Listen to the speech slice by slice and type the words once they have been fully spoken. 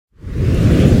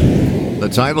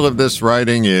title of this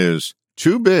writing is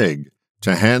Too Big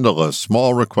to Handle a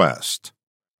Small Request.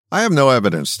 I have no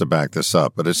evidence to back this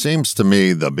up, but it seems to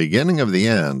me the beginning of the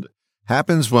end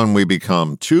happens when we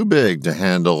become too big to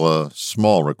handle a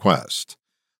small request.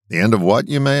 The end of what,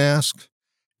 you may ask?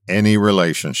 Any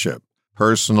relationship,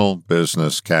 personal,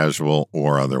 business, casual,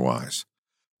 or otherwise.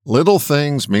 Little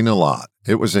Things Mean a Lot.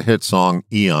 It was a hit song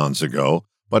eons ago,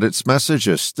 but its message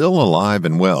is still alive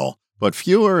and well, but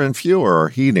fewer and fewer are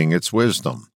heeding its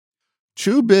wisdom.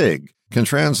 Too big can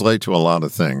translate to a lot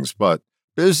of things, but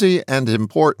busy and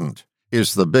important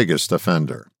is the biggest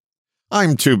offender.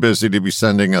 I'm too busy to be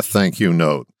sending a thank you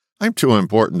note. I'm too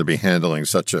important to be handling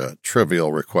such a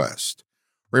trivial request.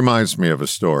 Reminds me of a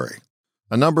story.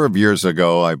 A number of years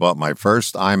ago, I bought my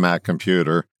first iMac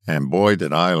computer, and boy,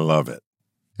 did I love it.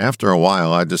 After a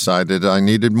while, I decided I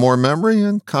needed more memory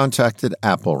and contacted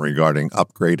Apple regarding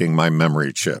upgrading my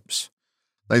memory chips.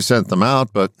 They sent them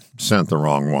out, but sent the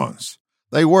wrong ones.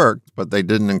 They worked, but they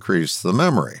didn't increase the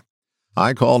memory.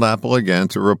 I called Apple again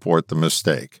to report the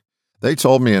mistake. They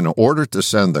told me in order to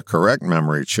send the correct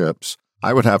memory chips,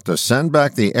 I would have to send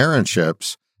back the errant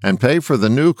chips and pay for the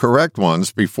new correct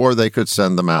ones before they could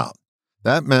send them out.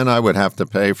 That meant I would have to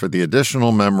pay for the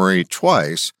additional memory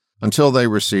twice until they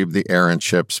received the errant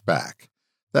chips back.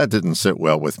 That didn't sit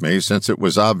well with me since it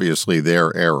was obviously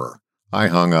their error. I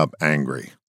hung up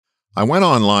angry. I went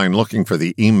online looking for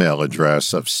the email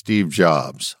address of Steve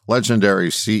Jobs, legendary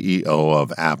CEO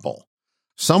of Apple.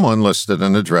 Someone listed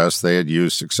an address they had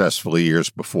used successfully years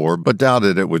before, but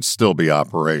doubted it would still be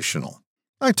operational.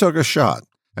 I took a shot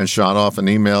and shot off an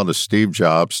email to Steve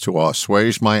Jobs to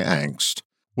assuage my angst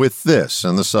with this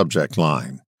in the subject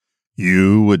line: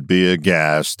 "You would be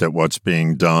aghast at what's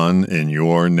being done in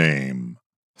your name."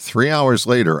 3 hours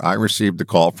later, I received a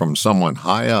call from someone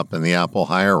high up in the Apple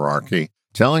hierarchy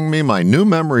telling me my new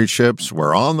memory chips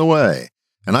were on the way,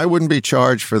 and I wouldn't be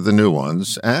charged for the new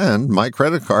ones, and my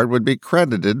credit card would be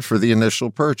credited for the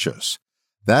initial purchase.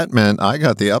 That meant I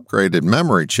got the upgraded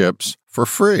memory chips for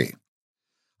free.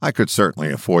 I could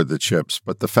certainly afford the chips,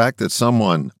 but the fact that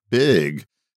someone big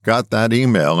got that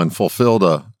email and fulfilled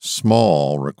a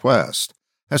small request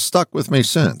has stuck with me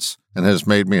since and has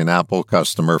made me an Apple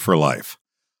customer for life.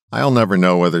 I'll never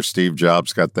know whether Steve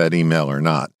Jobs got that email or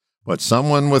not, but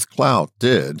someone with clout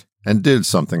did, and did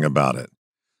something about it.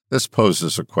 This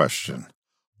poses a question.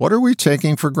 What are we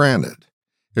taking for granted?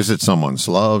 Is it someone's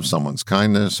love, someone's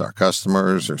kindness, our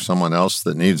customers, or someone else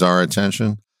that needs our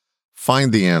attention?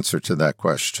 Find the answer to that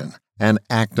question and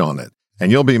act on it,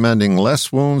 and you'll be mending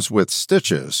less wounds with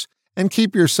stitches and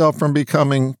keep yourself from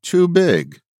becoming too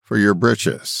big for your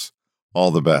britches.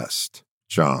 All the best,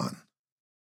 John.